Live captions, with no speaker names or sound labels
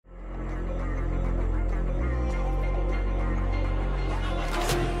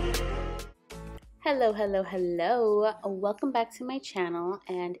Hello, hello, hello. Welcome back to my channel.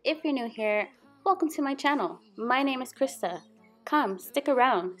 And if you're new here, welcome to my channel. My name is Krista. Come, stick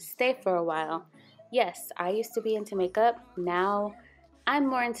around, stay for a while. Yes, I used to be into makeup. Now I'm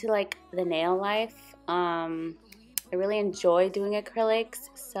more into like the nail life. I really enjoy doing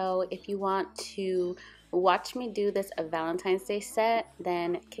acrylics. So if you want to watch me do this Valentine's Day set,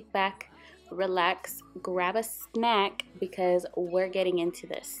 then kick back, relax, grab a snack because we're getting into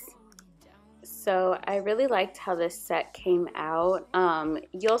this. So I really liked how this set came out.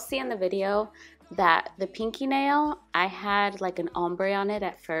 You'll see in the video that the pinky nail, I had like an ombre on it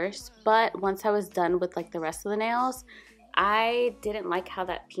at first, but once I was done with like the rest of the nails, I didn't like how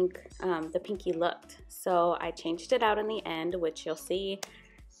that the pinky looked. So I changed it out in the end, which you'll see.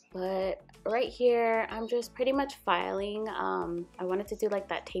 But right here, I'm just pretty much filing. I wanted to do like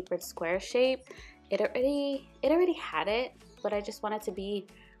that tapered square shape. It already had it, but I just wanted to be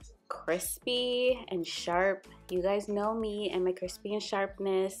crispy and sharp. You guys know me and my crispy and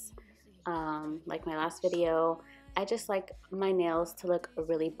sharpness. Like my last video, I just like my nails to look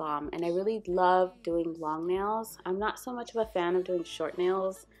really bomb, and I really love doing long nails. I'm not so much of a fan of doing short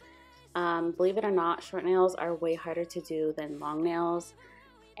nails. Believe it or not, short nails are way harder to do than long nails,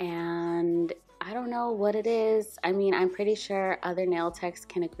 and I don't know what it is. I mean, I'm pretty sure other nail techs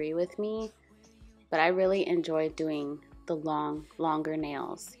can agree with me, but I really enjoy doing the longer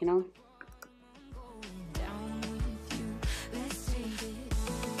nails, you know?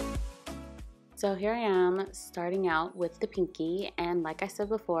 So here I am starting out with the pinky, and like I said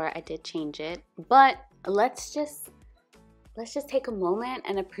before, I did change it, but let's just take a moment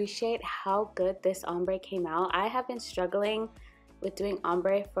and appreciate how good this ombre came out. I have been struggling with doing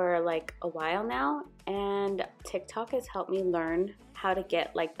ombre for like a while now, and TikTok has helped me learn how to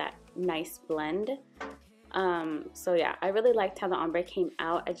get like that nice blend. So yeah, I really liked how the ombre came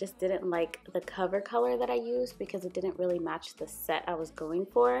out. I just didn't like the cover color that I used because it didn't really match the set I was going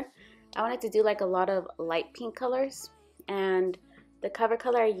for. I wanted to do like a lot of light pink colors, and the cover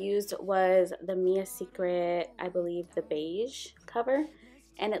color I used was the Mia Secret, I believe the beige cover,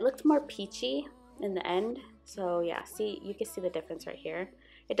 and it looked more peachy in the end. So yeah, see, you can see the difference right here.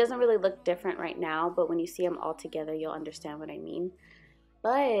 It doesn't really look different right now, but when you see them all together, you'll understand what I mean.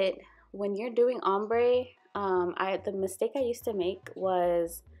 But when you're doing ombre, the mistake I used to make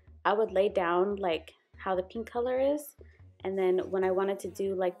was I would lay down like how the pink color is, and then when I wanted to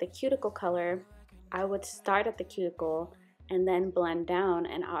do like the cuticle color, I would start at the cuticle and then blend down,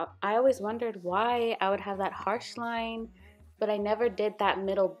 and I always wondered why I would have that harsh line, but I never did that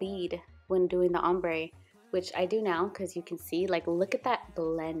middle bead when doing the ombre, which I do now because you can see, like, look at that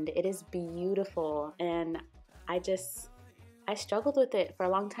blend. It is beautiful, and I struggled with it for a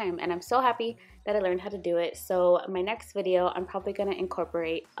long time, and I'm so happy that I learned how to do it. So my next video, I'm probably going to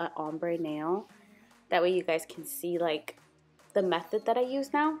incorporate an ombre nail. That way you guys can see like the method that I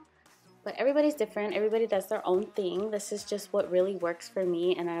use now. But everybody's different. Everybody does their own thing. This is just what really works for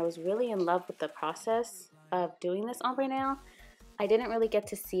me, and I was really in love with the process of doing this ombre nail. I didn't really get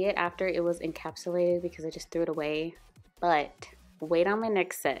to see it after it was encapsulated because I just threw it away. But wait on my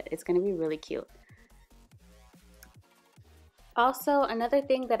next set. It's going to be really cute. Also, another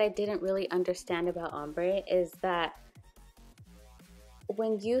thing that I didn't really understand about ombre is that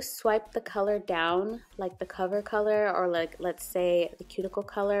when you swipe the color down, like the cover color or like let's say the cuticle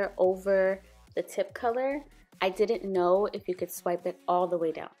color over the tip color, I didn't know if you could swipe it all the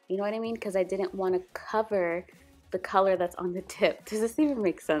way down. You know what I mean? Because I didn't want to cover the color that's on the tip. Does this even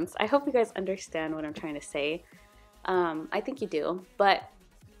make sense? I hope you guys understand what I'm trying to say. I think you do, but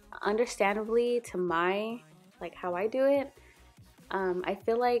understandably to my, like how I do it, I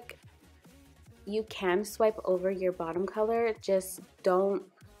feel like you can swipe over your bottom color, just don't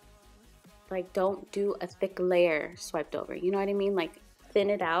do a thick layer swiped over. You know what I mean? Like thin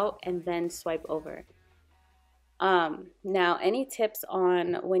it out and then swipe over. Now, any tips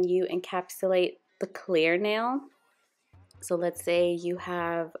on when you encapsulate the clear nail? So let's say you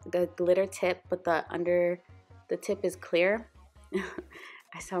have a glitter tip, but the tip is clear.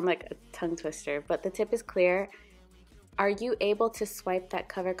 I sound like a tongue twister, but the tip is clear. Are you able to swipe that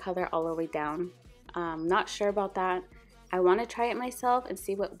cover color all the way down? Not sure about that. I want to try it myself and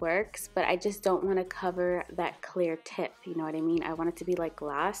see what works, but I just don't want to cover that clear tip. You know what I mean? I want it to be like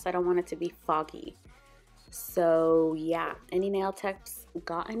glass. I don't want it to be foggy. So yeah, any nail techs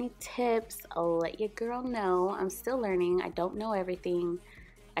got any tips? I'll let your girl know. I'm still learning. I don't know everything.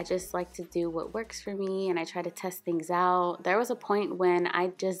 I just like to do what works for me, and I try to test things out. There was a point when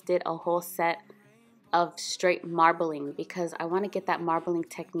I just did a whole set of straight marbling because I want to get that marbling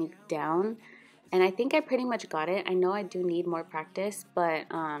technique down. And I think I pretty much got it. I know I do need more practice, but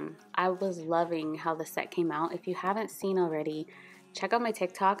I was loving how the set came out. If you haven't seen already, check out my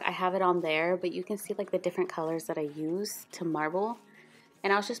TikTok. I have it on there, but you can see like the different colors that I use to marble.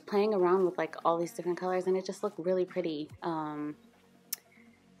 And I was just playing around with like all these different colors, and it just looked really pretty. But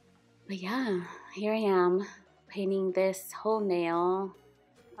yeah, here I am painting this whole nail.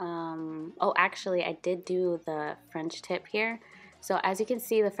 Oh, actually, I did do the French tip here. So as you can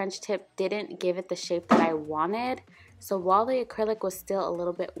see, the French tip didn't give it the shape that I wanted. So while the acrylic was still a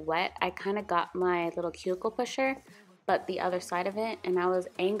little bit wet, I kind of got my little cuticle pusher, but the other side of it, and I was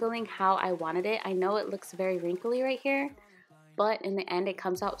angling how I wanted it. I know it looks very wrinkly right here, but in the end, it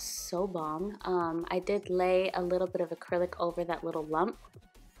comes out so bomb. I did lay a little bit of acrylic over that little lump.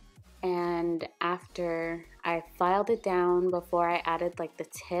 And after I filed it down before I added like the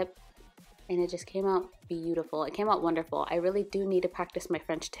tip, and it just came out beautiful. It came out wonderful. I really do need to practice my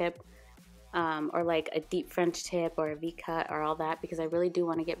French tip, or like a deep French tip or a V-cut or all that, because I really do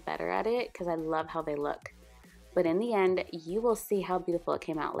want to get better at it because I love how they look. But in the end, you will see how beautiful it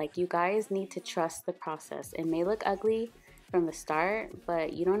came out. Like, you guys need to trust the process. It may look ugly from the start,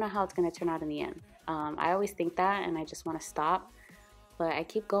 but you don't know how it's going to turn out in the end. I always think that, and I just want to stop. But I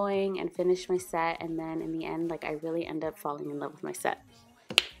keep going and finish my set, and then in the end, like, I really end up falling in love with my set.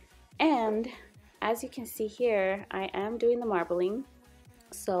 And as you can see here, I am doing the marbling.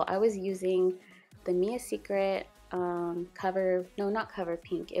 So I was using the Mia Secret not cover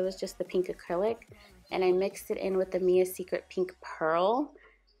pink, it was just the pink acrylic, and I mixed it in with the Mia Secret pink pearl.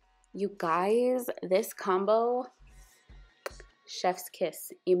 You guys, this combo, chef's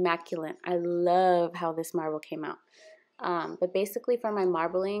kiss, immaculate. I love how this marble came out. But basically for my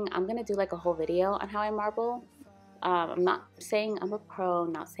marbling, I'm going to do like a whole video on how I marble. I'm not saying I'm a pro,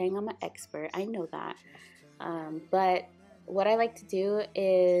 not saying I'm an expert, I know that. But what I like to do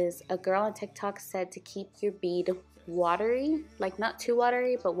is, a girl on TikTok said to keep your bead watery, like not too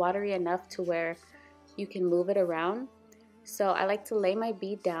watery, but watery enough to where you can move it around. So I like to lay my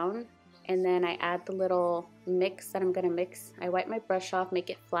bead down, and then I add the little mix that I'm going to mix. I wipe my brush off,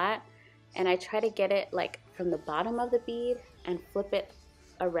 make it flat, and I try to get it like from the bottom of the bead and flip it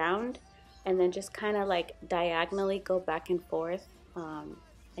around, and then just kind of like diagonally go back and forth,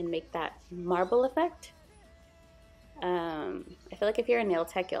 and make that marble effect. I feel like if you're a nail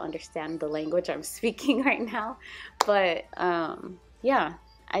tech, you'll understand the language I'm speaking right now. But yeah,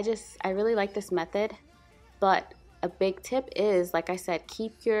 I really like this method. But a big tip is, like I said,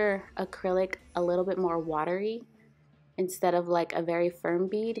 keep your acrylic a little bit more watery instead of like a very firm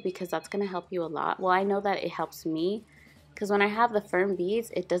bead, because that's going to help you a lot. Well, I know that it helps me, because when I have the firm beads,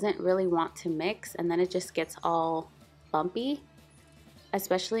 it doesn't really want to mix, and then it just gets all bumpy,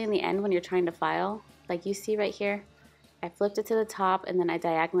 especially in the end when you're trying to file. Like you see right here, I flipped it to the top, and then I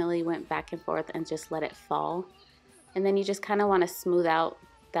diagonally went back and forth and just let it fall. And then you just kind of want to smooth out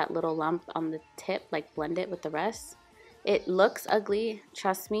that little lump on the tip, like blend it with the rest. It looks ugly,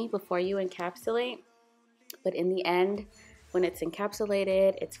 trust me, before you encapsulate. But in the end, when it's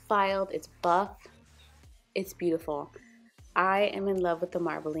encapsulated, it's filed, it's buff, it's beautiful. I am in love with the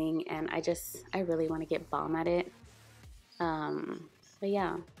marbling, and I really want to get bomb at it. But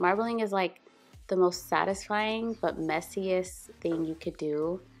yeah, marbling is like the most satisfying but messiest thing you could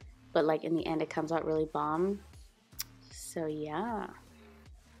do. But like in the end, it comes out really bomb. So yeah.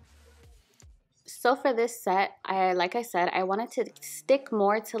 So for this set, like I said, I wanted to stick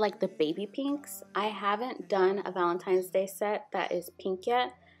more to like the baby pinks. I haven't done a Valentine's Day set that is pink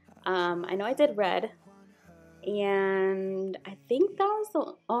yet. I know I did red, and I think that was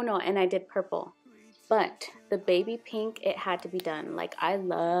the, oh no, and I did purple. But the baby pink, it had to be done. Like, I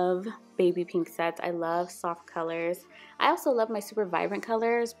love baby pink sets. I love soft colors. I also love my super vibrant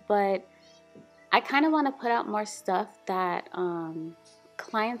colors, but I kind of want to put out more stuff that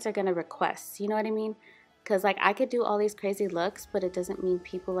clients are going to request. You know what I mean? Because, like, I could do all these crazy looks, but it doesn't mean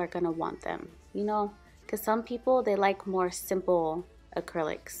people are going to want them. You know? Because some people, they like more simple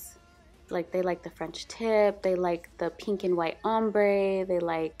acrylics. Like, they like the French tip. They like the pink and white ombre. They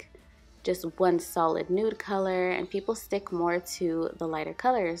like just one solid nude color, and people stick more to the lighter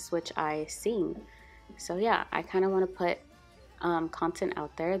colors, which I sing. So yeah, I kind of want to put content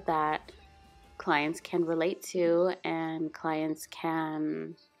out there that clients can relate to, and clients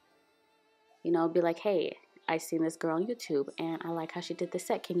can, you know, be like, hey, I seen this girl on YouTube and I like how she did this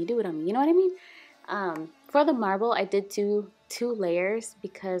set, can you do it on me? You know what I mean? For the marble, I did do 2 layers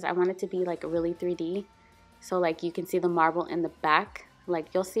because I want it to be like really 3D. So like you can see the marble in the back.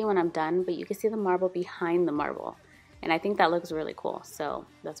 Like, you'll see when I'm done, but you can see the marble behind the marble. And I think that looks really cool. So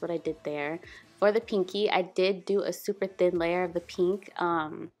that's what I did there. For the pinky, I did do a super thin layer of the pink.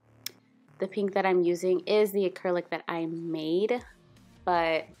 the pink that I'm using is the acrylic that I made,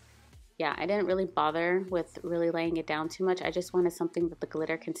 but yeah, I didn't really bother with really laying it down too much. I just wanted something that the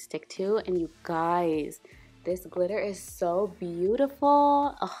glitter can stick to. And you guys, this glitter is so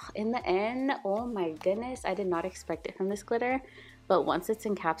beautiful. Ugh, in the end, oh my goodness, I did not expect it from this glitter. But once it's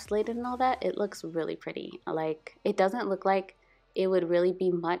encapsulated and all that, it looks really pretty. Like, it doesn't look like it would really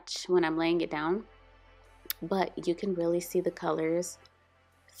be much when I'm laying it down, but you can really see the colors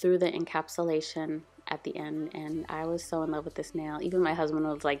through the encapsulation at the end, and I was so in love with this nail. Even my husband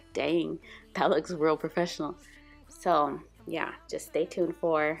was like, dang, that looks real professional. So yeah, just stay tuned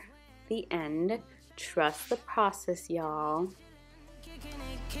for the end. Trust the process, y'all.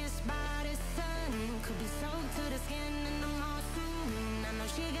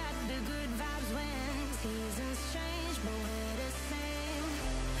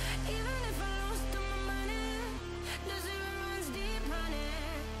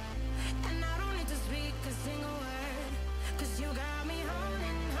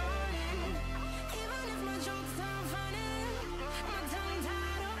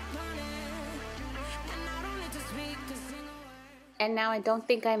 And now I don't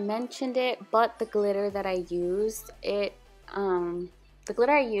think I mentioned it, but the glitter that I used, I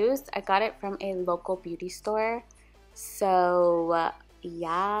got it from a local beauty store. So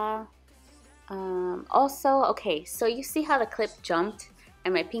yeah. Also, okay, so you see how the clip jumped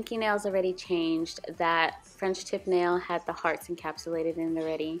and my pinky nail's already changed. That French tip nail had the hearts encapsulated in it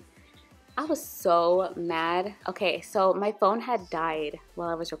already. I was so mad. Okay, so my phone had died while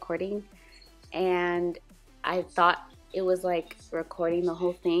I was recording, and I thought it was like recording the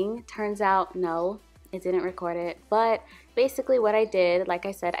whole thing. Turns out, no, it didn't record it. But basically what I did, like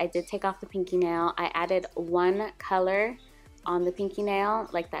I said, I did take off the pinky nail. I added one color on the pinky nail,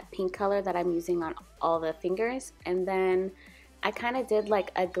 like that pink color that I'm using on all the fingers. And then I kind of did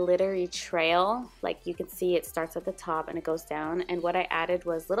like a glittery trail. Like you can see it starts at the top and it goes down. And what I added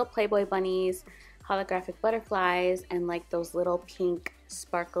was little Playboy bunnies, holographic butterflies, and like those little pink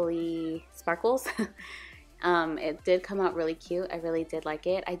sparkly sparkles. It did come out really cute. I really did like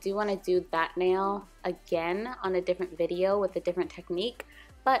it. I do want to do that nail again on a different video with a different technique,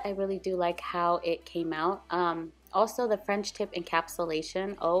 but I really do like how it came out. Also the French tip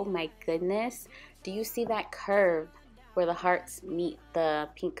encapsulation, oh my goodness. Do you see that curve where the hearts meet the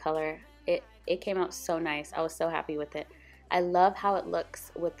pink color? It came out so nice. I was so happy with it. I love how it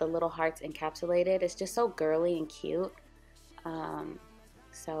looks with the little hearts encapsulated. It's just so girly and cute.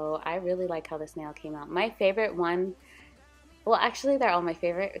 So I really like how this nail came out. My favorite one, well actually they're all my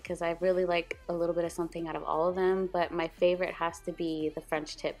favorite because I really like a little bit of something out of all of them, but my favorite has to be the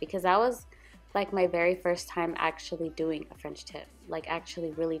French tip because that was like my very first time actually doing a French tip, like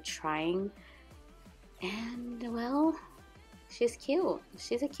actually really trying. And well, she's cute.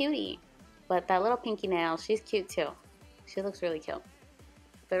 She's a cutie. But that little pinky nail, she's cute too. She looks really cute.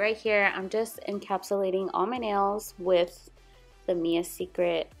 But right here, I'm just encapsulating all my nails with the Mia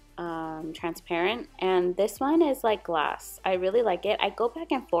Secret transparent, and this one is like glass. I really like it. I go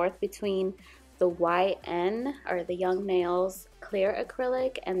back and forth between the YN or the Young Nails clear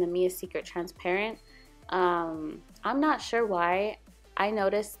acrylic and the Mia Secret transparent. I'm not sure why. I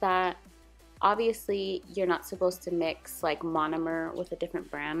noticed that obviously you're not supposed to mix like monomer with a different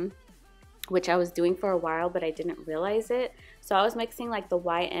brand, which I was doing for a while, but I didn't realize it. So I was mixing like the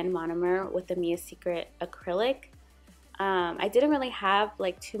YN monomer with the Mia Secret acrylic. I didn't really have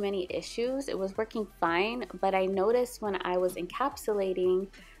like too many issues. It was working fine, but I noticed when I was encapsulating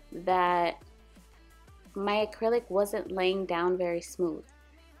that my acrylic wasn't laying down very smooth.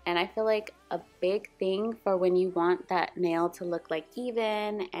 And I feel like a big thing for when you want that nail to look like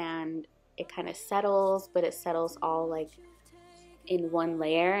even and it kind of settles, but it settles all like in one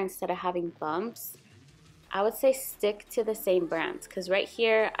layer instead of having bumps, I would say stick to the same brands, because right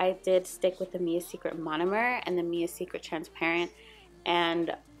here I did stick with the Mia Secret monomer and the Mia Secret transparent,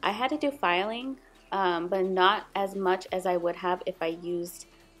 and I had to do filing, but not as much as I would have if I used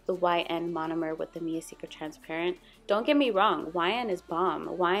the YN monomer with the Mia Secret transparent. Don't get me wrong, YN is bomb.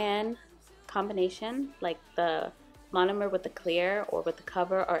 YN combination, like the monomer with the clear or with the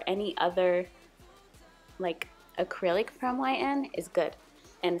cover or any other like acrylic from YN is good.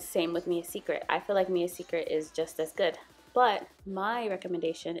 And same with Mia Secret. I feel like Mia Secret is just as good. But my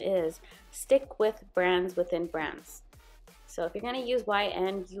recommendation is stick with brands within brands. So if you're going to use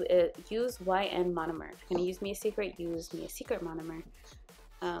YN, use YN monomer. If you're going to use Mia Secret, use Mia Secret monomer.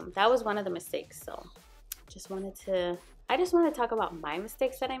 That was one of the mistakes. So I just want to talk about my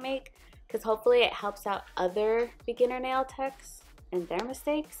mistakes that I make, because hopefully it helps out other beginner nail techs and their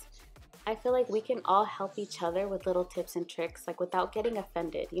mistakes. I feel like we can all help each other with little tips and tricks, like without getting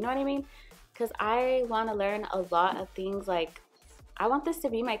offended. You know what I mean? because I want to learn a lot of things. Like, I want this to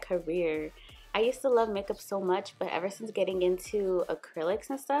be my career. I used to love makeup so much, but ever since getting into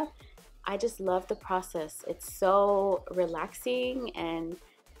acrylics and stuff, I just love the process. It's so relaxing, and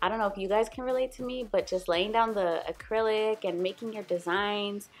I don't know if you guys can relate to me, but just laying down the acrylic and making your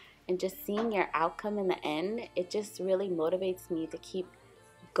designs and just seeing your outcome in the end, it just really motivates me to keep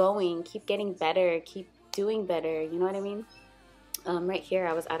going, keep getting better, keep doing better. You know what I mean? Right here,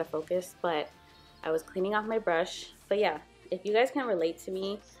 I was out of focus, but I was cleaning off my brush. But yeah, if you guys can relate to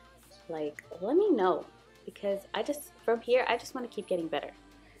me, like, let me know, because from here, I just want to keep getting better.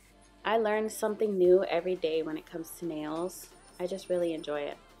 I learn something new every day when it comes to nails. I just really enjoy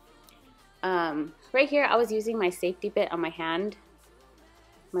it. Right here, I was using my safety bit on my hand,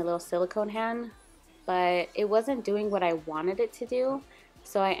 my little silicone hand, but it wasn't doing what I wanted it to do.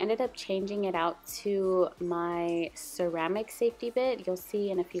 So I ended up changing it out to my ceramic safety bit. You'll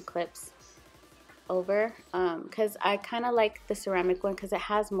see in a few clips over, because I kind of like the ceramic one because it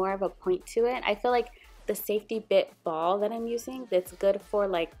has more of a point to it. I feel like the safety bit ball that I'm using, that's good for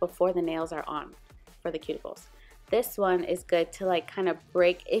like before the nails are on for the cuticles. This one is good to like kind of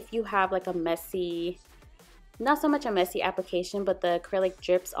break if you have like a messy, not so much a messy application, but the acrylic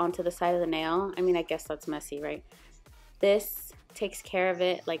drips onto the side of the nail. I mean, I guess that's messy, right? This takes care of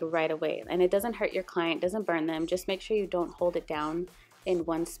it like right away, and it doesn't hurt your client, doesn't burn them. Just make sure you don't hold it down in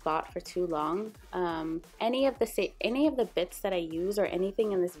one spot for too long. Any of the bits that I use or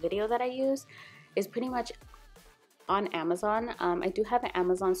anything in this video that I use is pretty much on Amazon. I do have an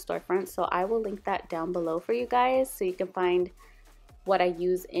Amazon storefront, so I will link that down below for you guys so you can find what I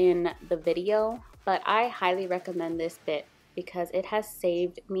use in the video. But I highly recommend this bit because it has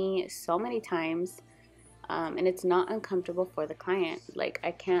saved me so many times. And it's not uncomfortable for the client. Like,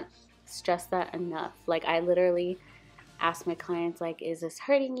 I can't stress that enough. Like, I literally ask my clients, like, is this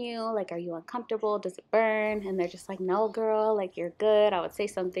hurting you? Like, are you uncomfortable? Does it burn? And they're just like, no, girl, like, you're good. I would say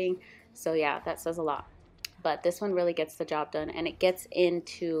something. So yeah, that says a lot. But this one really gets the job done, and it gets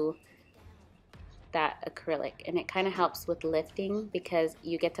into that acrylic, and it kind of helps with lifting because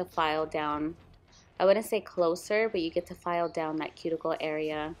you get to file down, I wouldn't say closer, but you get to file down that cuticle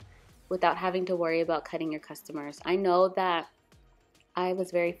area without having to worry about cutting your customers. I know that I was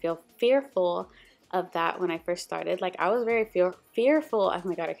very fearful of that when I first started. Like, I was very fearful. Oh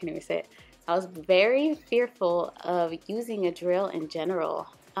my god, I can't even say it. I was very fearful of using a drill in general.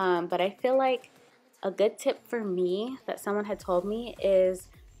 But I feel like a good tip for me that someone had told me is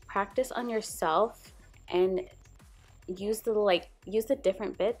practice on yourself and use the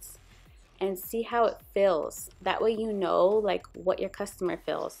different bits and see how it feels. That way you know like what your customer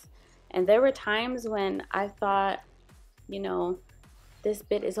feels. And there were times when I thought, you know, this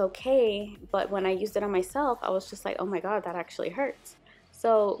bit is okay, but when I used it on myself, I was just like, oh my god, that actually hurts.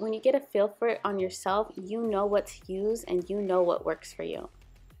 So when you get a feel for it on yourself, you know what to use and you know what works for you.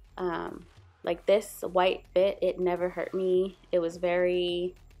 Like this white bit, it never hurt me. It was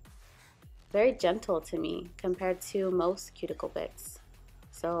very, very gentle to me compared to most cuticle bits.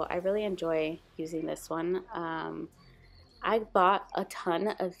 So I really enjoy using this one. I bought a ton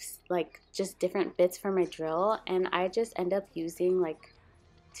of like just different bits for my drill, and I just end up using like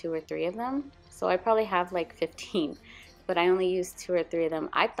 2 or 3 of them. So I probably have like 15, but I only used 2 or 3 of them.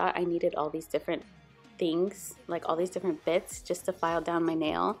 I thought I needed all these different things, like all these different bits just to file down my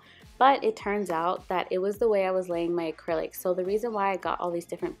nail, but it turns out that it was the way I was laying my acrylic. So the reason why I got all these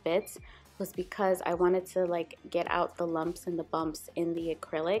different bits was because I wanted to like get out the lumps and the bumps in the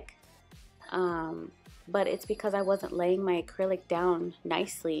acrylic. But it's because I wasn't laying my acrylic down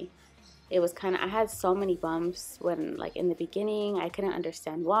nicely. It was kind of, I had so many bumps when like in the beginning, I couldn't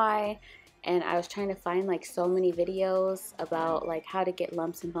understand why. And I was trying to find like so many videos about like how to get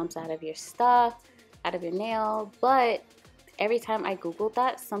lumps and bumps out of your stuff, out of your nail. But every time I Googled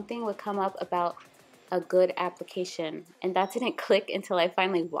that, something would come up about a good application. And that didn't click until I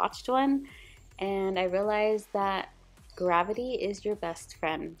finally watched one. And I realized that gravity is your best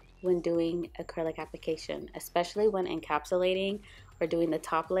friend when doing acrylic application, especially when encapsulating or doing the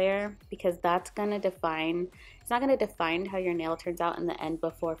top layer, because that's gonna define, it's not gonna define how your nail turns out in the end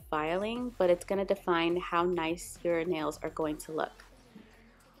before filing, but it's gonna define how nice your nails are going to look.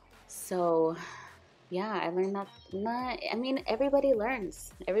 So yeah, I learned that, I mean, everybody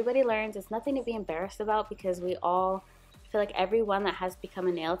learns. Everybody learns. It's nothing to be embarrassed about because we all, I feel like everyone that has become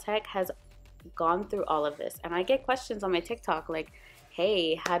a nail tech has gone through all of this. And I get questions on my TikTok like,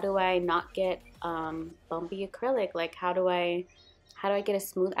 hey, how do I not get bumpy acrylic? Like, how do I get a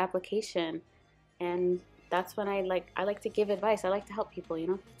smooth application? And that's when I like to give advice. I like to help people, you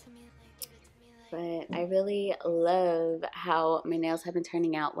know. but I really love how my nails have been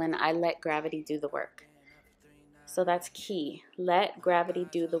turning out when I let gravity do the work. So that's key. Let gravity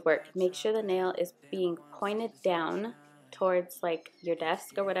do the work. Make sure the nail is being pointed down towards like your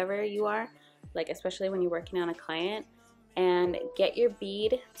desk or whatever you are, like especially when you're working on a client, and get your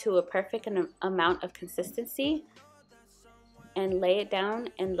bead to a perfect amount of consistency and lay it down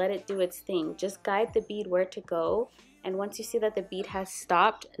and let it do its thing. Just guide the bead where to go, and once you see that the bead has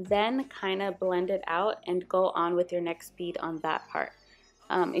stopped, then kind of blend it out and go on with your next bead on that part.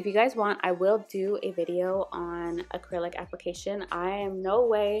 If you guys want, I will do a video on acrylic application. I am no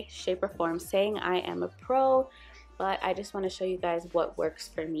way, shape, or form saying I am a pro, but I just want to show you guys what works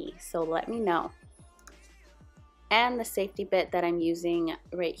for me. So let me know. And the safety bit that I'm using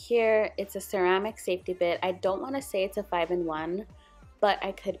right here, it's a ceramic safety bit. I don't want to say it's a 5-in-1, but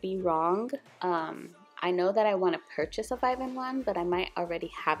I could be wrong. I know that I want to purchase a 5-in-1, but I might already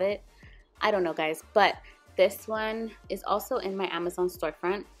have it. I don't know, guys, but this one is also in my Amazon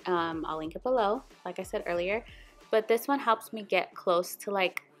storefront. I'll link it below, like I said earlier. But this one helps me get close to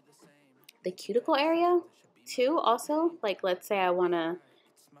like the cuticle area too also. Like let's say I want to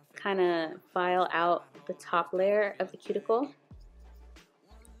kind of file out the top layer of the cuticle.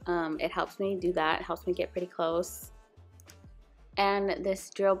 It helps me do that. It helps me get pretty close. And this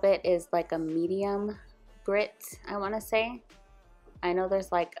drill bit is like a medium grit, I want to say. I know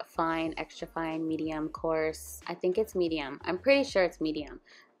there's like a fine, extra fine, medium, coarse. I think it's medium. I'm pretty sure it's medium.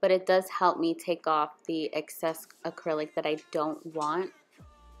 But it does help me take off the excess acrylic that I don't want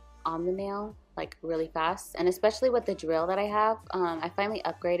on the nail, like really fast. And especially with the drill that I have, I finally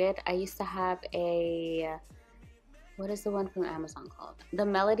upgraded. I used to have a, what is the one from Amazon called? The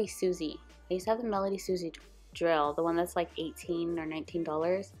Melody Susie. I used to have the Melody Susie drill, the one that's like $18 or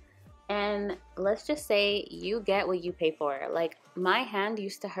 $19. And let's just say you get what you pay for. Like my hand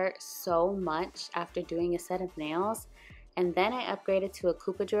used to hurt so much after doing a set of nails, and then I upgraded to a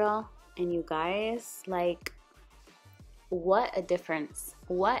Koopa drill, and you guys, like, what a difference.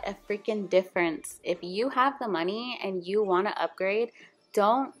 What a freaking difference. If you have the money and you want to upgrade,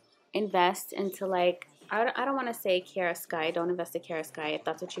 don't invest into like, I don't want to say Kiara Sky. Don't invest in Kiara Sky. If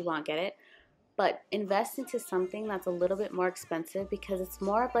that's what you want, get it. But invest into something that's a little bit more expensive, because it's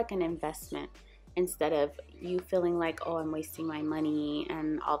more of like an investment instead of you feeling like, oh, I'm wasting my money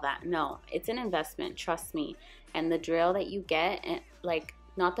and all that. No, it's an investment, trust me. And the drill that you get, like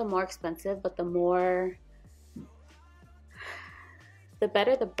not the more expensive, but the better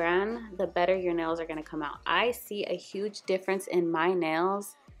the brand, the better your nails are going to come out. I see a huge difference in my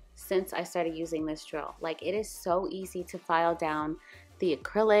nails since I started using this drill. Like it is so easy to file down the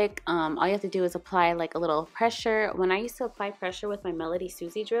acrylic. All you have to do is apply like a little pressure. When I used to apply pressure with my Melody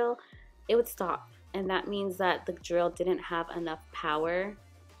Susie drill, it would stop, and that means that the drill didn't have enough power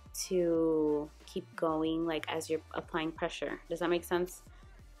to keep going like as you're applying pressure. Does that make sense?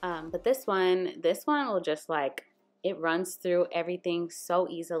 But this one will just like, it runs through everything so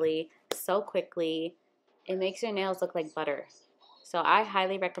easily, so quickly. It makes your nails look like butter. So I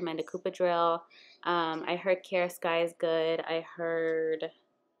highly recommend a Koopa drill. I heard Kiara Sky is good. I heard,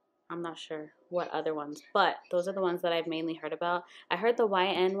 I'm not sure what other ones, but those are the ones that I've mainly heard about. I heard the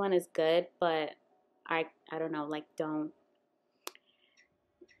YN one is good, but I don't know, like don't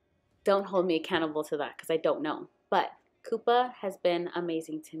hold me accountable to that because I don't know. But Koopa has been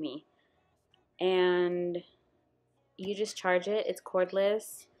amazing to me. And you just charge it. It's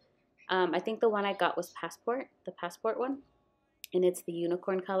cordless. I think the one I got was Passport, the Passport one. And it's the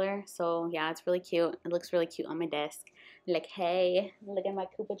unicorn color. So yeah, it's really cute. It looks really cute on my desk. Like, hey, look at my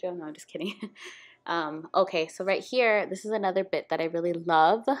Koopa drill. No, I'm just kidding. Okay, so right here, this is another bit that I really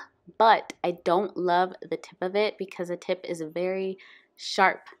love, but I don't love the tip of it because the tip is very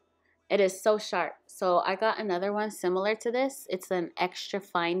sharp. It is so sharp. So I got another one similar to this. It's an extra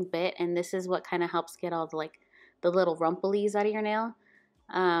fine bit, and this is what kind of helps get all the like the little rumples out of your nail.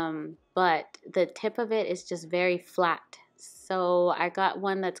 But the tip of it is just very flat. So I got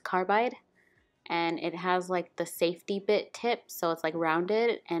one that's carbide, and it has like the safety bit tip, so it's like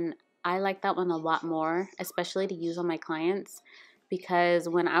rounded, and I like that one a lot more, especially to use on my clients, because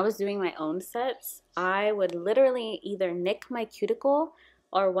when I was doing my own sets, I would literally either nick my cuticle,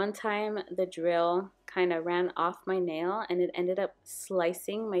 or one time the drill kind of ran off my nail and it ended up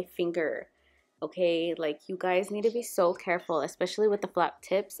slicing my finger. Okay, like you guys need to be so careful, especially with the flat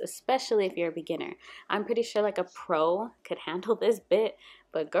tips, especially if you're a beginner. I'm pretty sure like a pro could handle this bit,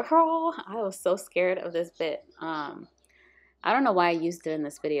 but girl, I was so scared of this bit. I don't know why I used it in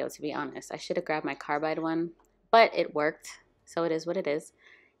this video, to be honest. I should have grabbed my carbide one, but it worked, so it is what it is.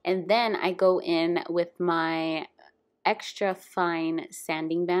 And then I go in with my extra fine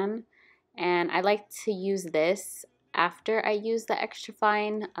sanding band, And I like to use this after I use the extra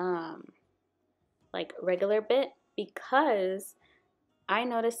fine like regular bit, because I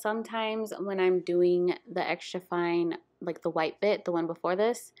notice sometimes when I'm doing the extra fine, like the white bit, the one before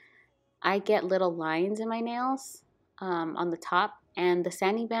this, I get little lines in my nails on the top, and the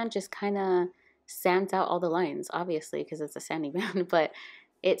sanding band just kind of sands out all the lines, obviously, because it's a sanding band, but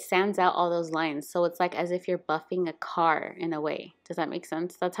it sands out all those lines. So it's like as if you're buffing a car in a way. Does that make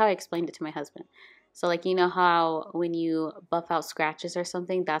sense? That's how I explained it to my husband. So, like, you know how when you buff out scratches or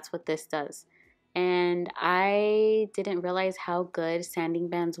something, that's what this does. And I didn't realize how good sanding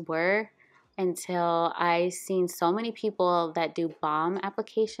bands were until I seen so many people that do balm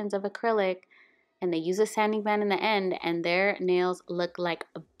applications of acrylic, and they use a sanding band in the end, and their nails look like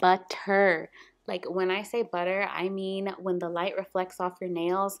butter. Like, when I say butter, I mean when the light reflects off your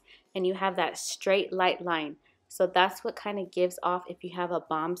nails and you have that straight light line. So that's what kind of gives off if you have a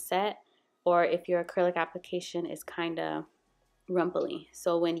balm set, or if your acrylic application is kind of rumply.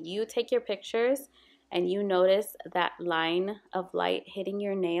 So when you take your pictures and you notice that line of light hitting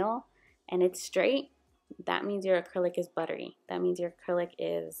your nail and it's straight, that means your acrylic is buttery. That means your acrylic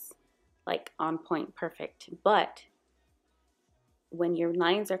is like on point, perfect. But when your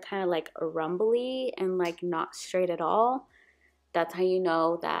lines are kind of like rumbly and like not straight at all, that's how you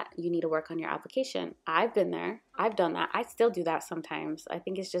know that you need to work on your application. I've been there. I've done that. I still do that sometimes. I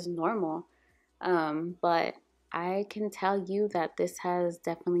think it's just normal. But I can tell you that this has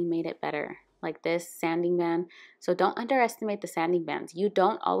definitely made it better. Like this sanding band. So don't underestimate the sanding bands. You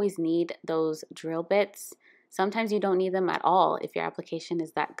don't always need those drill bits. Sometimes you don't need them at all if your application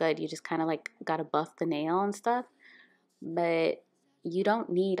is that good. You just kind of like got to buff the nail and stuff. But you don't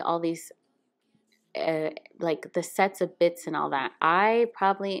need all these like the sets of bits and all that. I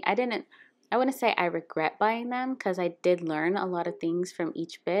wouldn't say I regret buying them, because I did learn a lot of things from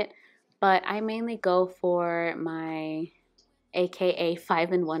each bit, but I mainly go for my AKA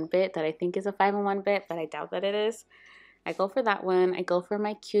 5-in-1 bit that I think is a 5-in-1 bit, but I doubt that it is. I go for that one. I go for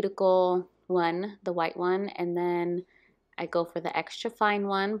my cuticle one, the white one, and then I go for the extra fine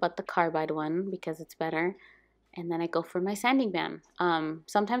one, but the carbide one because it's better. And then I go for my sanding band.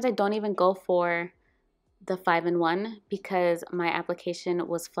 Sometimes I don't even go for the 5-in-1 because my application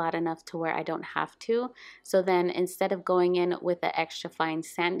was flat enough to where I don't have to. So then instead of going in with the extra fine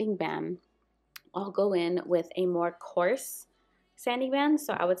sanding band, I'll go in with a more coarse sanding band.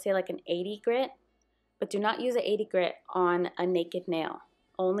 So I would say like an 80 grit, but do not use an 80 grit on a naked nail,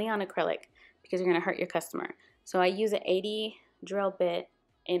 only on acrylic, because you're going to hurt your customer. So I use an 80 drill bit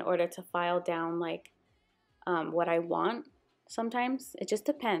in order to file down like what I want. Sometimes it just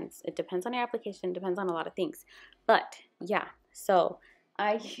depends. It depends on your application, depends on a lot of things. But yeah, so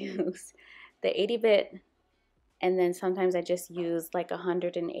I use the 80 bit, and then sometimes I just use like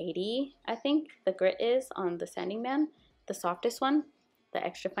 180, I think the grit is on the sanding band, the softest one, the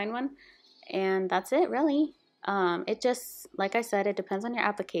extra fine one. And that's it, really. It just, like I said, it depends on your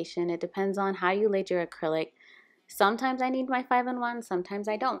application. It depends on how you laid your acrylic. Sometimes I need my 5-in-1, sometimes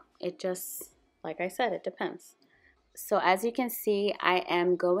I don't. It just, like I said, it depends. So as you can see, I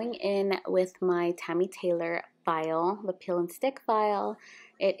am going in with my Tammy Taylor file, the peel and stick file.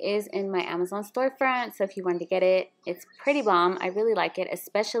 It is in my Amazon storefront, so if you wanted to get it, it's pretty bomb. I really like it,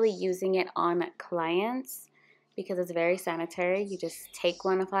 especially using it on clients because it's very sanitary. You just take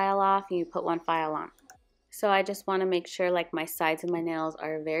one file off and you put one file on. So I just want to make sure like my sides of my nails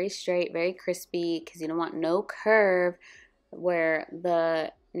are very straight, very crispy, because you don't want no curve where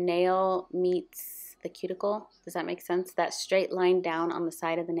the nail meets the cuticle. Does that make sense? That straight line down on the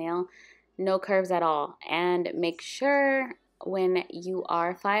side of the nail. No curves at all. And make sure when you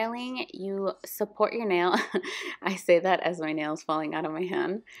are filing, you support your nail. I say that as my nail's falling out of my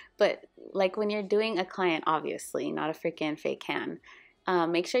hand. But like when you're doing a client, obviously, not a freaking fake hand.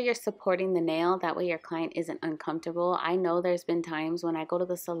 Make sure you're supporting the nail. That way your client isn't uncomfortable. I know there's been times when I go to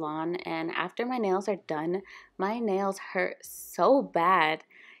the salon and after my nails are done, my nails hurt so bad.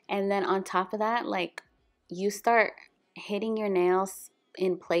 And then on top of that, like you start hitting your nails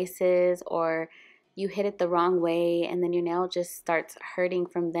in places, or you hit it the wrong way, and then your nail just starts hurting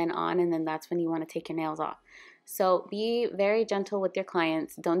from then on, and then that's when you want to take your nails off. So be very gentle with your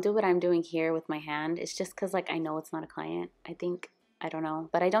clients. Don't do what I'm doing here with my hand. It's just because like I know it's not a client. I don't know,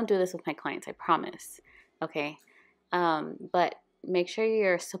 but I don't do this with my clients, I promise. Okay. But make sure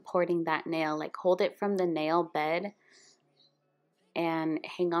you're supporting that nail. Like hold it from the nail bed and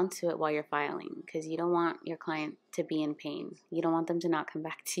hang on to it while you're filing, because you don't want your client to be in pain. You don't want them to not come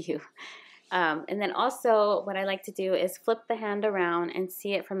back to you. And then also what I like to do is flip the hand around and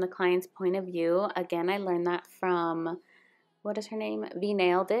see it from the client's point of view. Again, I learned that from what is her name? V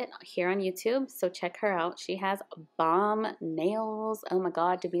Nailed It here on YouTube. So check her out. She has bomb nails. Oh my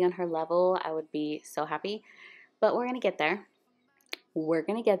God, to be on her level, I would be so happy. But we're going to get there. We're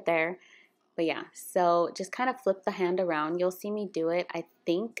going to get there. But yeah, so just kind of flip the hand around. You'll see me do it. I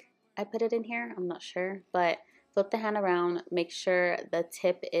think I put it in here. I'm not sure. But flip the hand around. Make sure the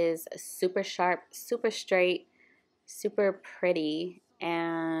tip is super sharp, super straight, super pretty.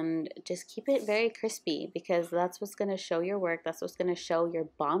 And just keep it very crispy because that's what's going to show your work. That's what's going to show your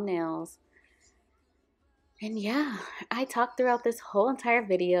bomb nails. And yeah, I talked throughout this whole entire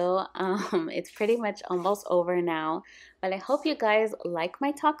video. It's pretty much almost over now, but I hope you guys like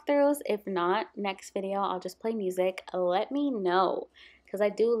my talk throughs. If not, next video I'll just play music. Let me know because I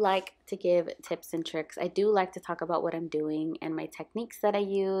do like to give tips and tricks. I do like to talk about what I'm doing and my techniques that I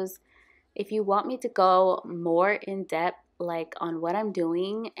use. If you want me to go more in depth, like on what I'm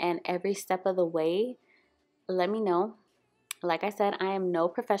doing and every step of the way, let me know. Like I said, I am no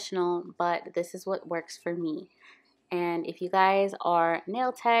professional, but this is what works for me. And if you guys are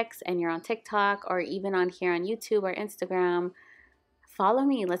nail techs and you're on TikTok or even on here on YouTube or Instagram, follow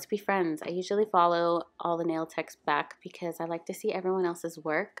me. Let's be friends. I usually follow all the nail techs back because I like to see everyone else's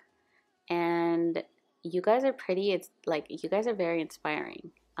work. And you guys are pretty. It's like you guys are very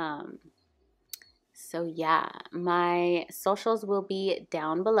inspiring. So yeah, my socials will be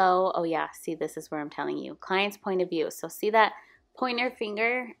down below. Oh yeah, see, this is where I'm telling you. Client's point of view. So see that pointer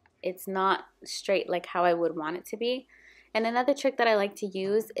finger? It's not straight like how I would want it to be. And another trick that I like to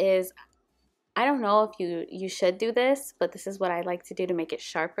use is, I don't know if you should do this, but this is what I like to do to make it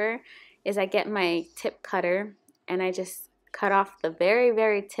sharper, is I get my tip cutter and I just cut off the very,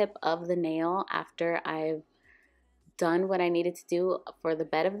 very tip of the nail after I've done what I needed to do for the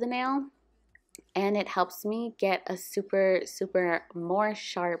bed of the nail. And it helps me get a super, super more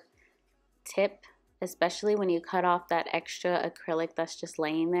sharp tip, especially when you cut off that extra acrylic that's just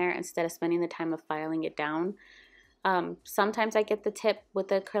laying there instead of spending the time of filing it down. Sometimes I get the tip with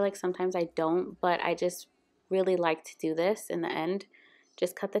the acrylic, sometimes I don't, but I just really like to do this in the end.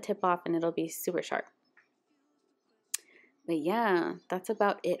 Just cut the tip off and it'll be super sharp. But yeah, that's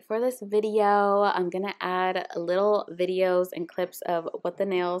about it for this video. I'm going to add little videos and clips of what the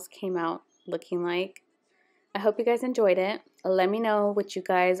nails came out looking like. I hope you guys enjoyed it. Let me know what you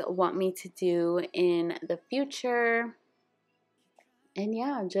guys want me to do in the future. And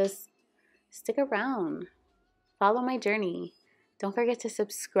yeah, just stick around. Follow my journey. Don't forget to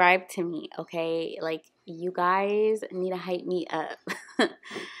subscribe to me, okay? Like, you guys need to hype me up.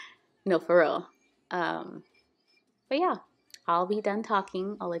 No, for real. But yeah, I'll be done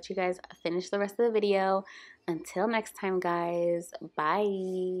talking. I'll let you guys finish the rest of the video. Until next time, guys.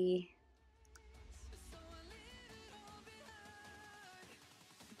 Bye.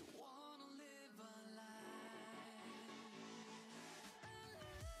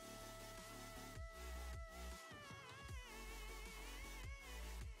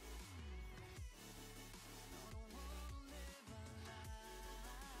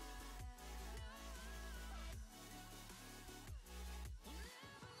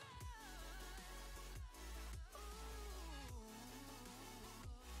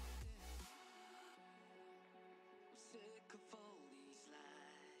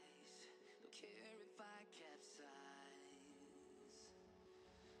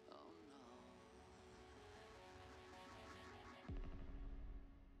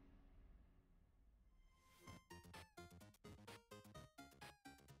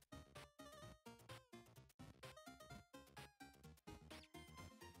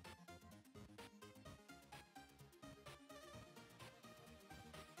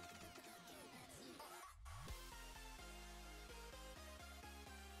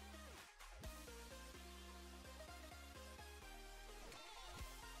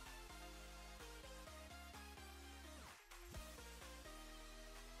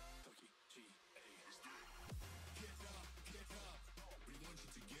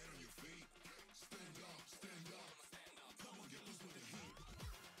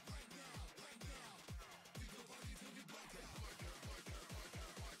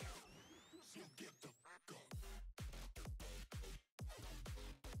 Get the